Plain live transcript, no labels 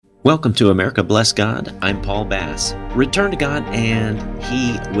Welcome to America Bless God. I'm Paul Bass. Return to God and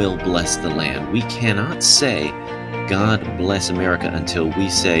He will bless the land. We cannot say God bless America until we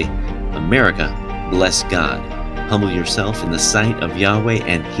say America bless God. Humble yourself in the sight of Yahweh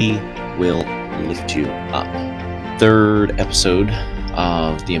and He will lift you up. Third episode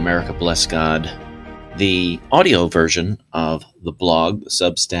of the America Bless God. The audio version of the blog, the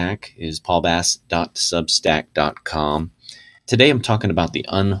Substack, is paulbass.substack.com. Today I'm talking about the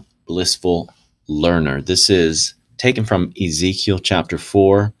unblissful learner. This is taken from Ezekiel chapter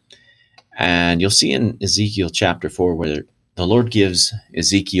 4. And you'll see in Ezekiel chapter 4 where the Lord gives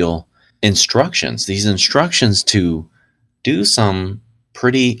Ezekiel instructions. These instructions to do some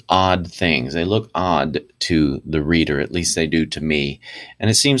pretty odd things. They look odd to the reader, at least they do to me. And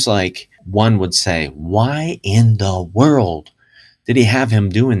it seems like one would say, why in the world did he have him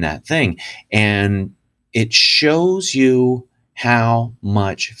doing that thing? And it shows you how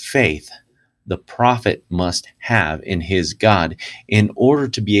much faith the prophet must have in his God in order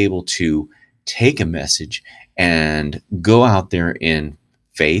to be able to take a message and go out there in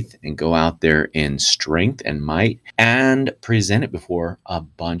faith and go out there in strength and might and present it before a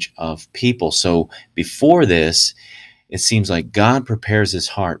bunch of people. So before this, it seems like God prepares his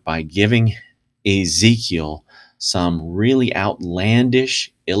heart by giving Ezekiel some really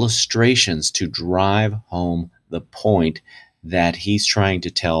outlandish illustrations to drive home the point that he's trying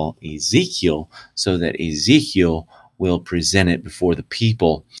to tell Ezekiel so that Ezekiel will present it before the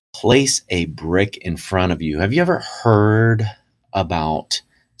people. Place a brick in front of you. Have you ever heard about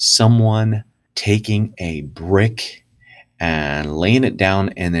someone taking a brick and laying it down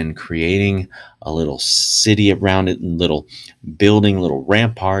and then creating a little city around it and little building little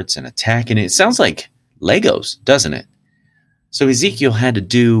ramparts and attacking it? It sounds like Legos, doesn't it? So Ezekiel had to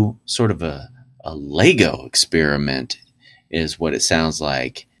do sort of a Lego experiment, is what it sounds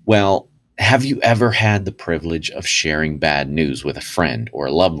like. Well, have you ever had the privilege of sharing bad news with a friend or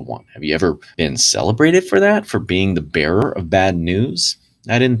a loved one? Have you ever been celebrated for that, for being the bearer of bad news?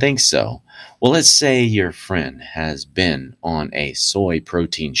 I didn't think so. Well, let's say your friend has been on a soy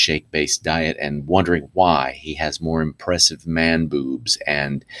protein shake-based diet and wondering why he has more impressive man boobs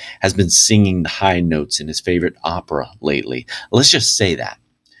and has been singing the high notes in his favorite opera lately. Let's just say that.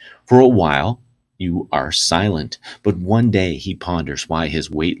 For a while, you are silent, but one day he ponders why his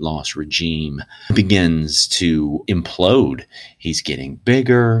weight loss regime begins to implode. He's getting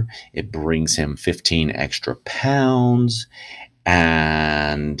bigger. It brings him 15 extra pounds.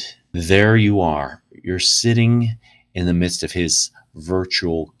 And there you are. You're sitting in the midst of his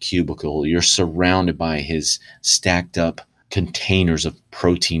virtual cubicle. You're surrounded by his stacked up containers of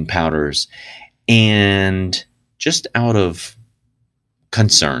protein powders. And just out of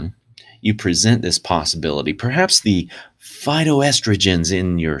concern, you present this possibility. Perhaps the phytoestrogens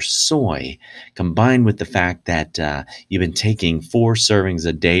in your soy, combined with the fact that you've been taking 4 servings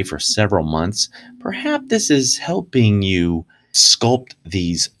a day for several months, perhaps this is helping you sculpt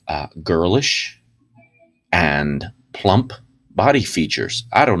these girlish and plump body features.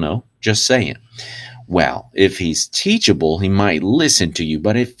 I don't know, just saying. Well, if he's teachable, he might listen to you.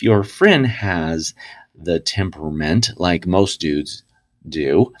 But if your friend has the temperament like most dudes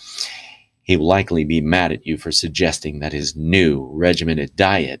do, he will likely be mad at you for suggesting that his new regimented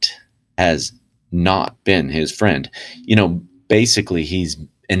diet has not been his friend. You know, basically he's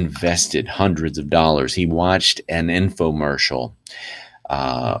invested hundreds of dollars. He watched an infomercial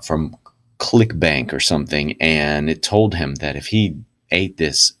from ClickBank or something, and it told him that if he ate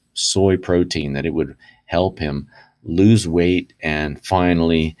this soy protein, that it would help him lose weight and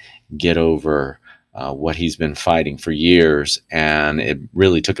finally get over what he's been fighting for years, and it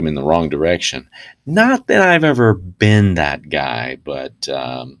really took him in the wrong direction. Not that I've ever been that guy, but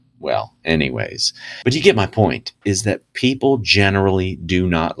well, anyways. But you get my point, is that people generally do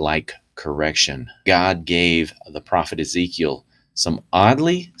not like correction. God gave the prophet Ezekiel some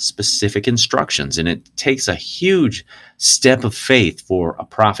oddly specific instructions, and it takes a huge step of faith for a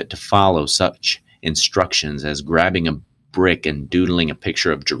prophet to follow such instructions as grabbing a brick and doodling a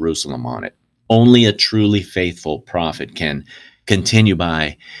picture of Jerusalem on it. Only a truly faithful prophet can continue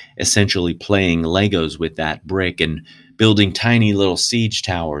by essentially playing Legos with that brick and building tiny little siege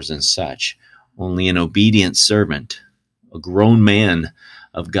towers and such. Only an obedient servant, a grown man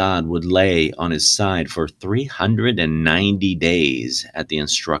of God, would lay on his side for 390 days at the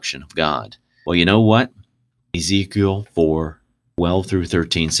instruction of God. Well, you know what? Ezekiel 4:12 through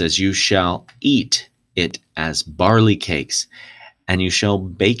 13 says, "You shall eat it as barley cakes, and you shall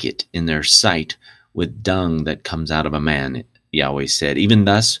bake it in their sight with dung that comes out of a man," Yahweh said. "Even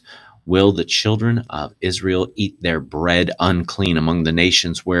thus will the children of Israel eat their bread unclean among the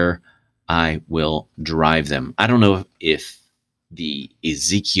nations where I will drive them. I don't know if the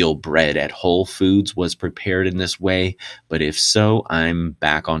Ezekiel bread at Whole Foods was prepared in this way, but if so, I'm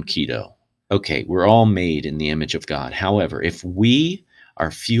back on keto. Okay, we're all made in the image of God. However, if we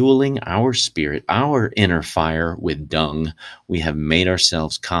are fueling our spirit, our inner fire with dung, we have made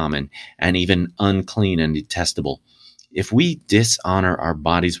ourselves common and even unclean and detestable. If we dishonor our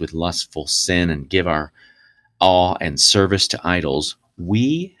bodies with lustful sin and give our awe and service to idols,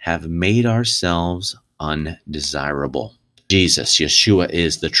 we have made ourselves undesirable. Jesus, Yeshua,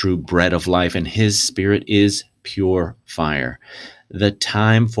 is the true bread of life, and his spirit is pure fire. The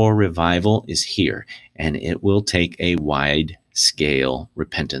time for revival is here, and it will take a wide-scale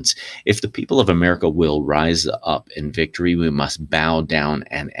repentance. If the people of America will rise up in victory, we must bow down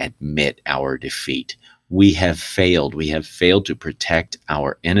and admit our defeat. We have failed. We have failed to protect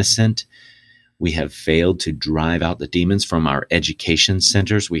our innocent. We have failed to drive out the demons from our education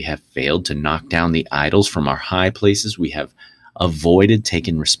centers. We have failed to knock down the idols from our high places. We have avoided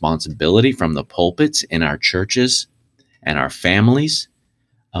taking responsibility from the pulpits in our churches and our families.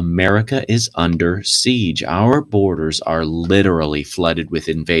 America is under siege. Our borders are literally flooded with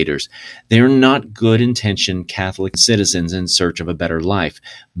invaders. They're not good-intentioned Catholic citizens in search of a better life.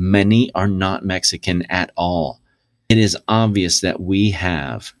 Many are not Mexican at all. It is obvious that we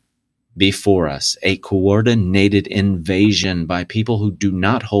have before us a coordinated invasion by people who do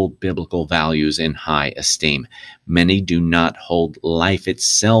not hold biblical values in high esteem. Many do not hold life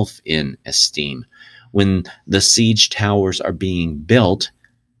itself in esteem. When the siege towers are being built,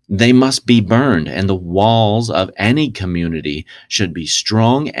 they must be burned, and the walls of any community should be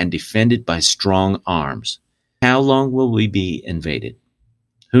strong and defended by strong arms. How long will we be invaded?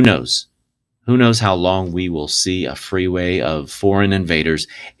 Who knows? Who knows how long we will see a freeway of foreign invaders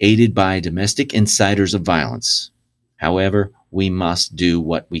aided by domestic insiders of violence. However, we must do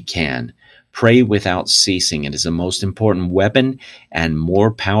what we can. Pray without ceasing. It is the most important weapon and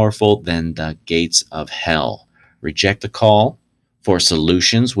more powerful than the gates of hell. Reject the call for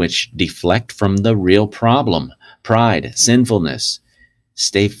solutions which deflect from the real problem: pride, sinfulness.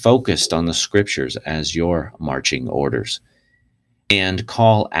 Stay focused on the scriptures as your marching orders, and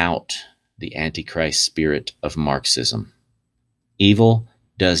call out the Antichrist spirit of Marxism. Evil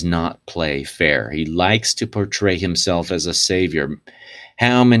does not play fair. He likes to portray himself as a savior.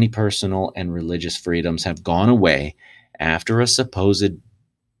 How many personal and religious freedoms have gone away after a supposed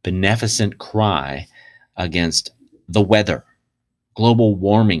beneficent cry against the weather, global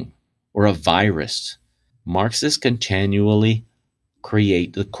warming, or a virus? Marxists continually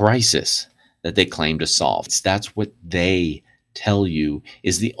create the crisis that they claim to solve. That's what they tell you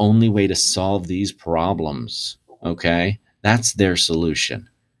is the only way to solve these problems, okay? That's their solution.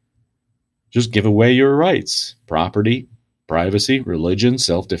 Just give away your rights: property, privacy, religion,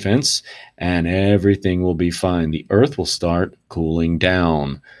 self-defense, and everything will be fine. The earth will start cooling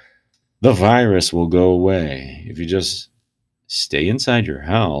down. The virus will go away. If you just stay inside your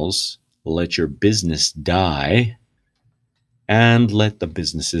house, let your business die, and let the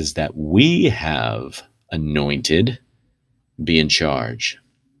businesses that we have anointed be in charge.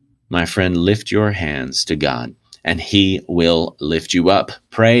 My friend, lift your hands to God, and he will lift you up.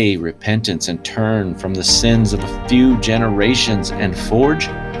 Pray repentance and turn from the sins of a few generations and forge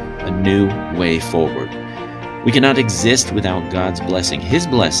a new way forward. We cannot exist without God's blessing. His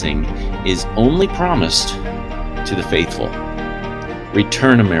blessing is only promised to the faithful.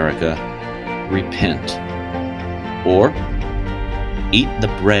 Return, America. Repent. Or eat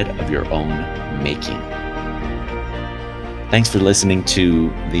the bread of your own making. Thanks for listening to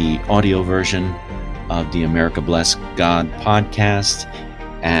the audio version of the America Bless God podcast,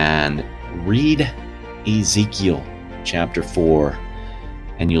 and read Ezekiel chapter 4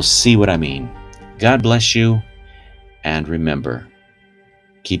 and you'll see what I mean. God bless you, and remember,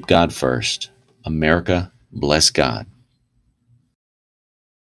 keep God first. America bless God.